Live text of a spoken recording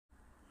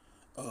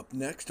Up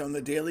next on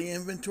the Daily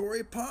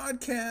Inventory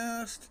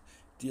Podcast,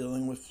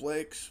 dealing with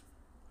Flake's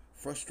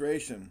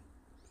frustration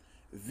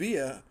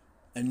via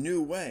a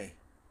new way.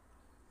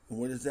 And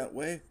what is that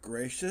way?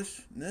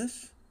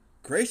 Graciousness,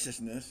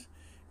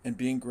 and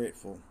being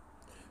grateful.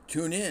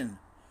 Tune in.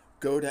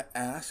 Go to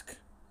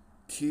asktgif.com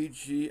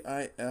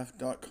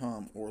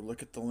or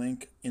look at the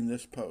link in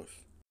this post.